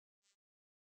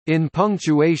In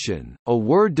punctuation, a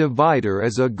word divider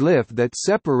is a glyph that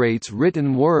separates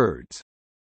written words.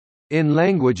 In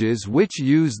languages which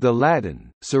use the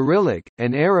Latin, Cyrillic,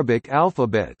 and Arabic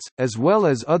alphabets, as well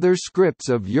as other scripts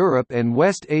of Europe and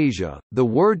West Asia, the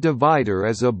word divider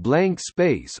is a blank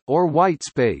space, or white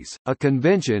space, a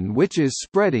convention which is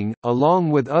spreading,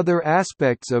 along with other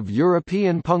aspects of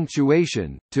European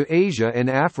punctuation, to Asia and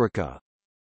Africa.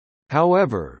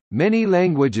 However, many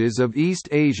languages of East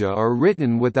Asia are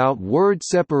written without word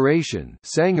separation.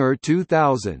 Sanger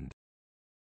 2000.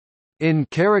 In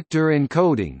character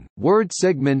encoding, word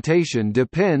segmentation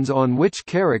depends on which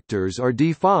characters are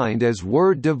defined as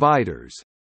word dividers.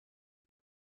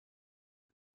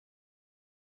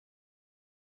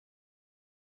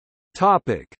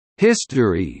 Topic: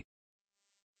 History.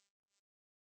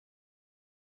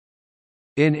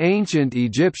 In ancient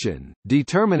Egyptian,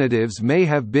 determinatives may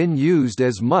have been used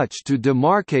as much to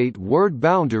demarcate word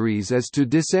boundaries as to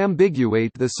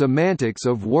disambiguate the semantics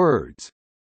of words.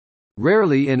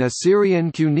 Rarely in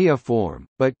Assyrian cuneiform,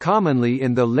 but commonly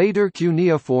in the later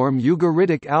cuneiform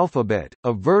Ugaritic alphabet,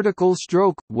 a vertical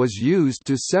stroke was used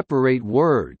to separate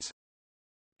words.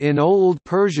 In Old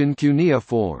Persian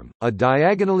cuneiform, a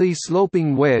diagonally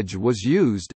sloping wedge was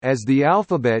used. As the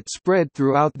alphabet spread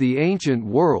throughout the ancient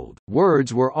world,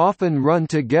 words were often run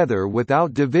together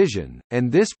without division,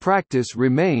 and this practice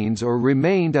remains or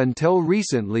remained until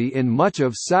recently in much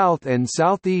of South and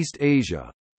Southeast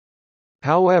Asia.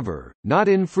 However, not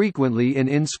infrequently in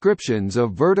inscriptions a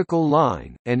vertical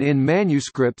line, and in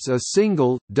manuscripts a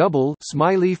single, double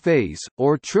smiley face,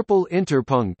 or triple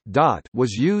interpunct dot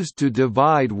was used to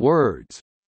divide words.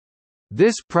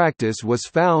 This practice was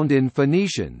found in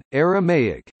Phoenician,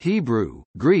 Aramaic, Hebrew,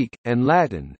 Greek, and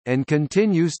Latin, and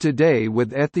continues today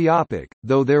with Ethiopic,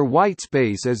 though their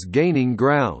whitespace is gaining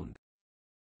ground.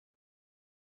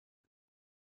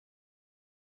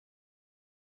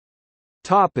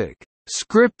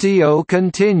 Scriptio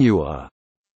continua.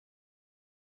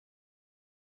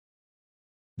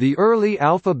 The early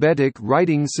alphabetic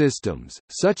writing systems,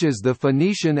 such as the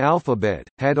Phoenician alphabet,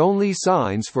 had only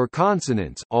signs for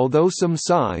consonants, although some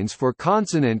signs for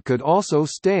consonant could also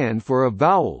stand for a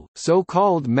vowel,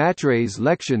 so-called matres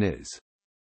lectiones.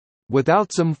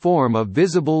 Without some form of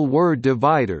visible word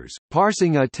dividers,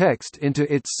 parsing a text into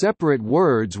its separate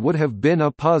words would have been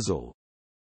a puzzle.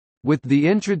 With the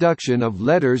introduction of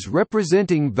letters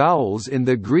representing vowels in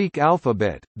the Greek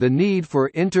alphabet, the need for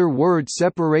inter-word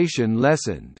separation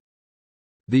lessened.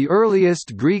 The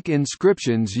earliest Greek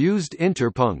inscriptions used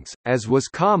interpuncts, as was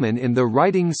common in the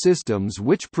writing systems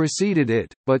which preceded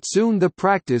it, but soon the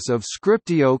practice of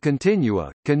scriptio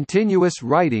continua, continuous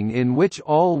writing in which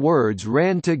all words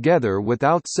ran together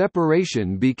without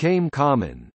separation, became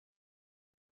common.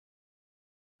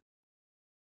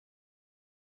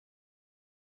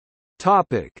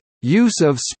 Use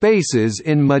of spaces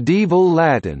in medieval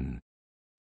Latin.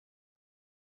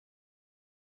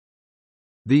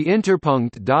 The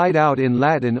interpunct died out in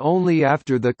Latin only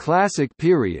after the Classic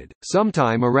period,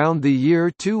 sometime around the year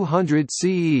 200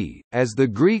 CE, as the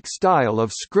Greek style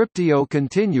of scriptio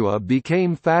continua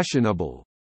became fashionable.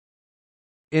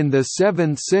 In the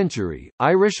 7th century,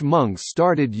 Irish monks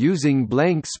started using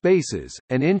blank spaces,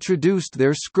 and introduced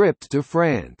their script to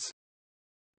France.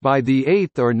 By the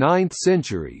 8th or 9th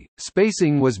century,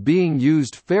 spacing was being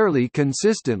used fairly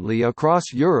consistently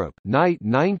across Europe. Knight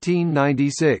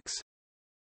 1996.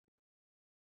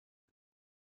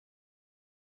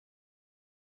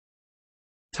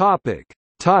 Topic: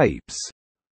 Types.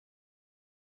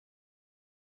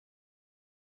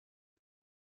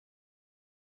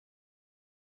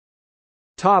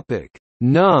 Topic: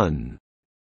 None.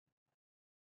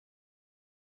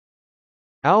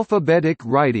 Alphabetic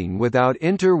writing without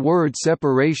inter-word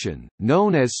separation,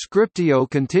 known as scriptio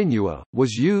continua,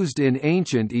 was used in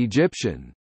ancient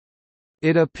Egyptian.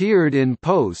 It appeared in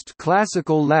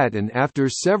post-classical Latin after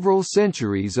several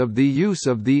centuries of the use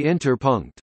of the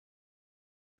interpunct.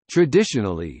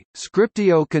 Traditionally,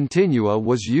 scriptio continua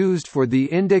was used for the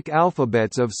Indic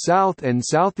alphabets of South and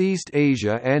Southeast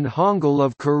Asia and Hangul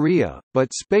of Korea,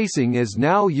 but spacing is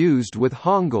now used with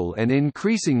Hangul and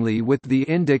increasingly with the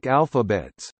Indic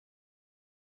alphabets.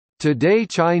 Today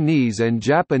Chinese and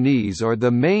Japanese are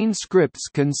the main scripts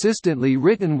consistently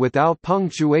written without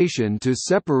punctuation to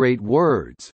separate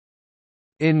words.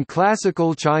 In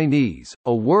classical Chinese,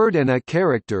 a word and a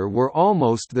character were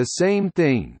almost the same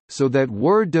thing, so that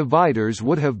word dividers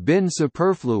would have been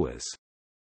superfluous.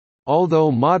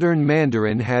 Although modern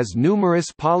Mandarin has numerous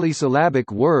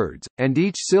polysyllabic words, and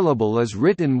each syllable is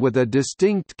written with a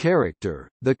distinct character,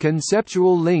 the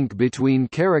conceptual link between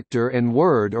character and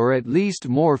word, or at least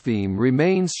morpheme,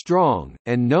 remains strong,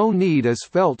 and no need is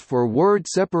felt for word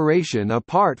separation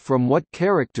apart from what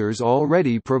characters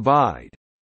already provide.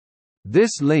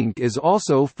 This link is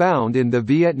also found in the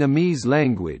Vietnamese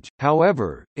language.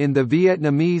 However, in the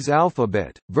Vietnamese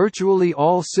alphabet, virtually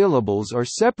all syllables are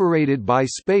separated by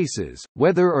spaces,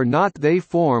 whether or not they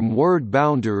form word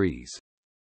boundaries.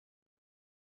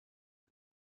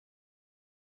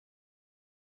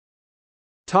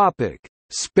 Topic: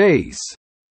 Space.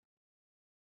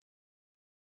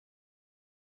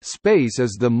 Space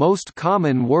is the most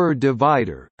common word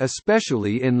divider,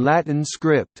 especially in Latin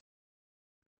script.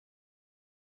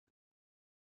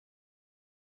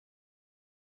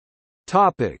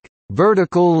 Topic: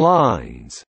 Vertical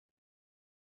lines.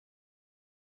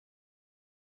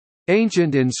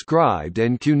 Ancient inscribed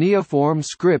and cuneiform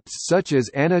scripts such as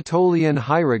Anatolian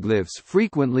hieroglyphs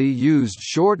frequently used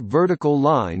short vertical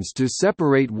lines to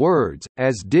separate words,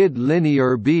 as did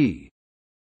linear B.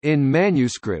 In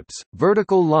manuscripts,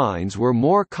 vertical lines were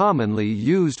more commonly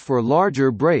used for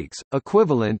larger breaks,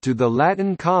 equivalent to the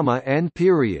Latin comma and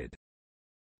period.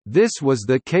 This was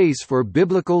the case for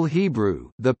Biblical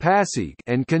Hebrew, the Pasik,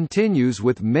 and continues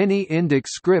with many Indic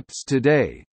scripts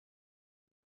today.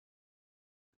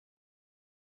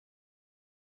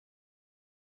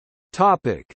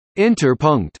 Topic: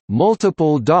 Interpunct,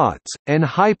 multiple dots, and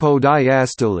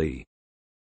hypodiastole.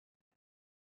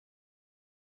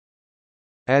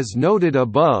 As noted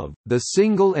above, the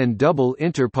single and double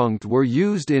interpunct were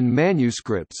used in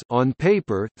manuscripts on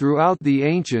paper throughout the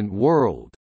ancient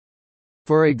world.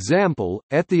 For example,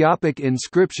 Ethiopic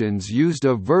inscriptions used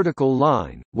a vertical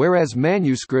line, whereas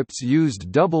manuscripts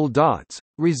used double dots,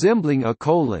 resembling a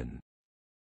colon.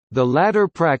 The latter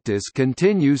practice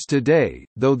continues today,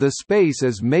 though the space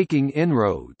is making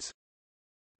inroads.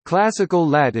 Classical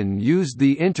Latin used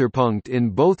the interpunct in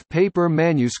both paper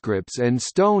manuscripts and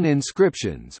stone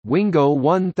inscriptions. Wingo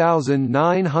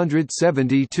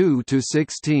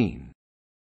 1972-16.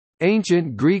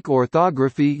 Ancient Greek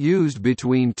orthography used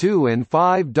between 2 and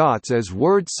 5 dots as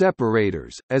word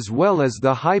separators, as well as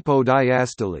the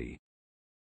hypodiastole.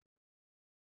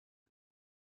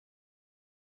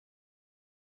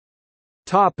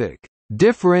 Topic: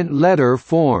 Different letter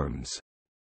forms.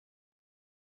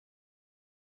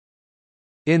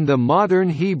 In the modern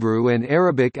Hebrew and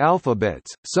Arabic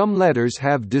alphabets, some letters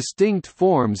have distinct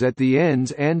forms at the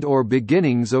ends and/or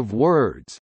beginnings of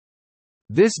words.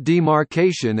 This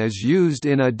demarcation is used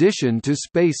in addition to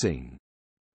spacing.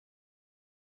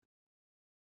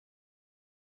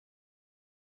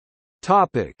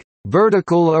 Topic: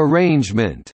 Vertical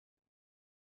arrangement.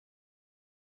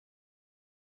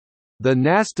 The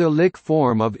Nastaliq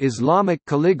form of Islamic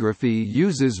calligraphy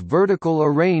uses vertical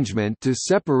arrangement to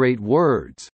separate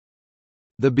words.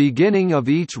 The beginning of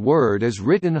each word is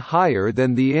written higher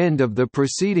than the end of the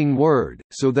preceding word,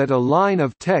 so that a line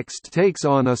of text takes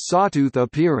on a sawtooth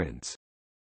appearance.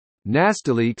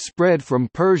 Nastaliq spread from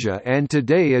Persia and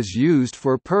today is used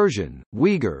for Persian,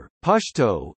 Uyghur,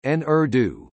 Pashto, and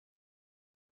Urdu.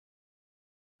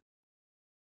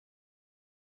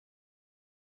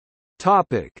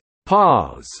 Topic: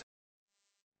 Pause.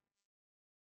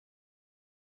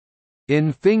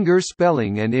 In finger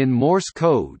spelling and in Morse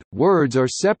code, words are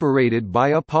separated by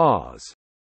a pause.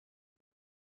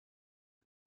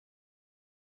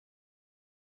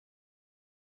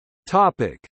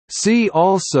 Topic: See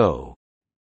also: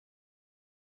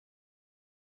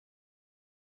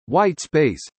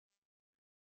 Whitespace,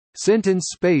 sentence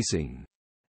spacing,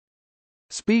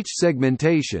 speech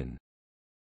segmentation,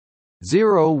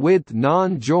 zero-width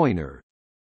non-joiner,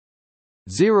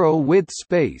 zero-width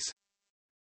space,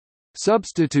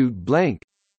 substitute blank,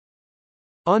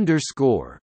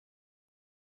 underscore.